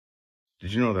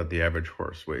Did you know that the average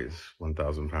horse weighs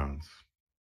 1,000 pounds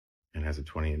and has a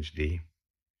 20-inch D?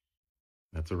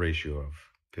 That's a ratio of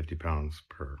 50 pounds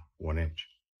per 1 inch.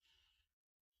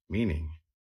 Meaning,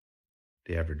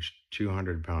 the average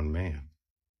 200-pound man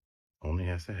only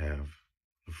has to have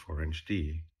a 4-inch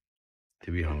D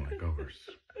to be hung like a horse.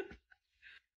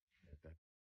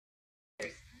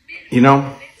 You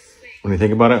know, when you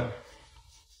think about it,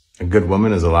 a good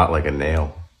woman is a lot like a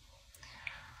nail.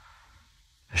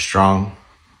 They're strong.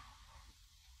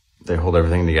 They hold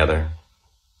everything together.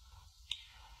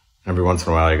 Every once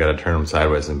in a while, you gotta turn them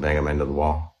sideways and bang them into the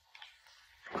wall.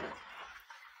 What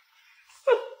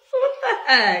the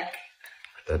heck?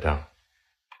 Write that down.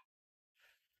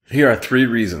 Here are 3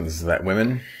 reasons that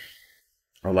women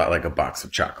are a lot like a box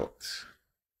of chocolates.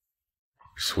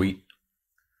 They're sweet.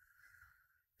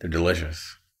 They're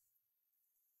delicious.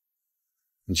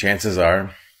 And chances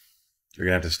are, you're going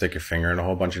to have to stick your finger in a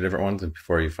whole bunch of different ones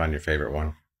before you find your favorite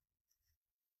one.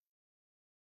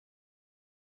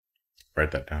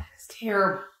 Write that down. It's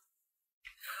terrible.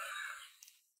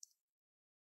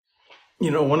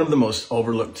 You know, one of the most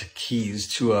overlooked keys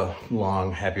to a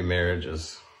long, happy marriage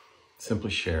is simply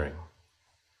sharing.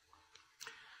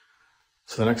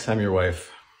 So the next time your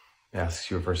wife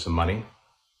asks you for some money,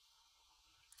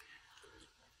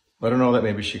 let her know that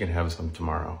maybe she can have some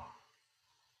tomorrow.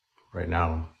 Right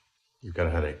now, you've got a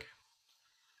headache.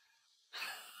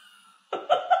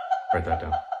 Write that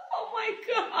down. Oh my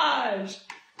gosh.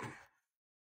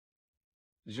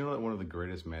 Did you know that one of the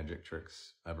greatest magic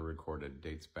tricks ever recorded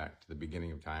dates back to the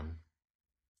beginning of time?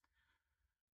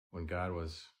 When God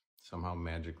was somehow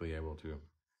magically able to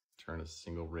turn a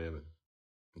single rib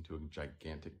into a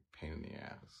gigantic pain in the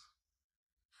ass.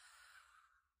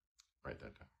 Write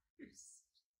that down.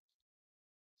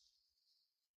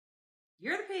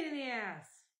 You're the pain in the ass.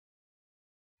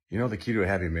 You know, the key to a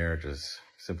happy marriage is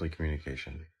simply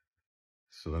communication.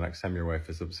 So the next time your wife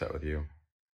is upset with you,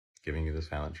 giving you the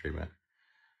silent treatment,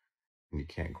 and you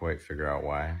can't quite figure out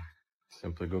why,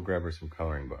 simply go grab her some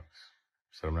coloring books,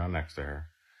 set them down next to her,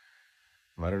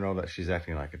 and let her know that she's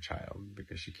acting like a child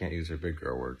because she can't use her big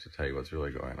girl words to tell you what's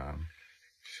really going on.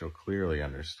 She'll clearly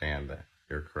understand that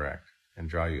you're correct and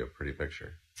draw you a pretty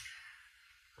picture.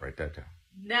 Write that down.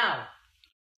 No.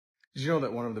 Did you know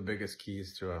that one of the biggest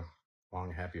keys to a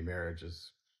long, happy marriage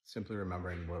is simply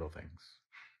remembering little things?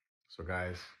 So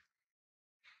guys,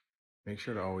 make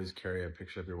sure to always carry a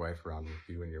picture of your wife around with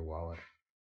you in your wallet.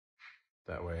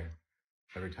 That way,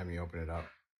 every time you open it up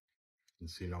and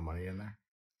see no money in there,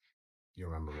 you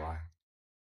remember why.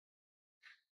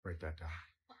 Write that down.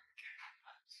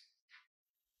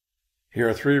 Here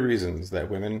are 3 reasons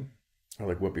that women are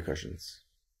like whoopee cushions.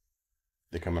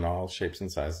 They come in all shapes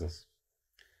and sizes.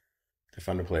 They're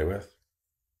fun to play with.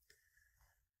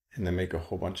 And they make a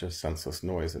whole bunch of senseless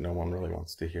noise that no one really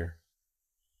wants to hear.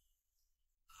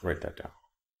 Write that down.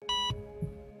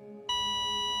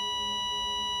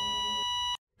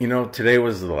 You know, today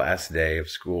was the last day of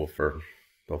school for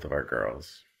both of our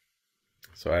girls.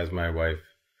 So as my wife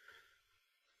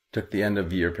took the end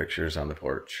of year pictures on the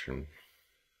porch and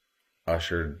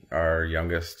ushered our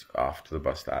youngest off to the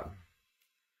bus stop,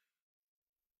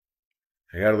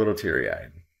 I got a little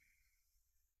teary-eyed.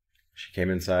 She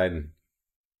came inside and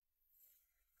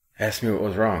asked me what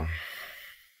was wrong.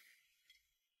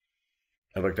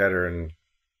 I looked at her and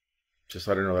just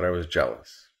let her know that I was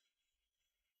jealous.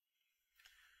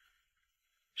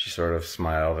 She sort of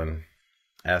smiled and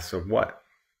asked of what?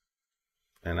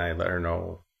 And I let her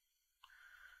know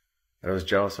that I was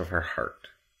jealous of her heart.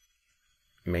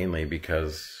 Mainly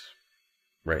because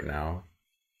right now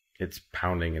it's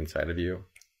pounding inside of you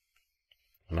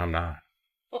and I'm not.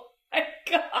 Oh my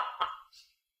gosh.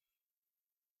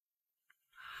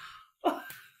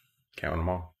 Counting them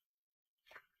all.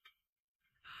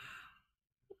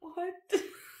 What?